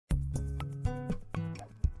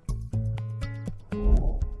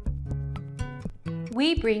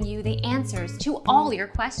We bring you the answers to all your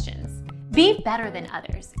questions. Be better than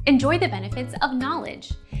others. Enjoy the benefits of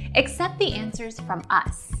knowledge. Accept the answers from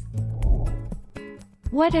us.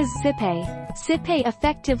 What is ZipPay? ZipPay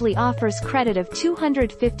effectively offers credit of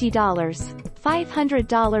 $250,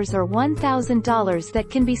 $500 or $1,000 that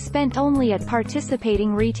can be spent only at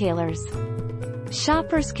participating retailers.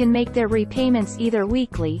 Shoppers can make their repayments either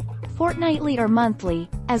weekly, fortnightly or monthly,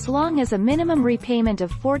 as long as a minimum repayment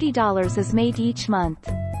of $40 is made each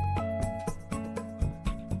month.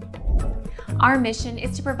 Our mission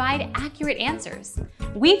is to provide accurate answers.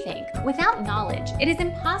 We think without knowledge, it is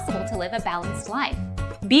impossible to live a balanced life.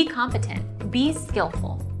 Be competent, be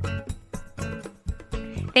skillful.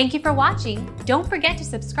 Thank you for watching. Don't forget to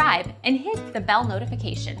subscribe and hit the bell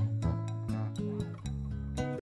notification.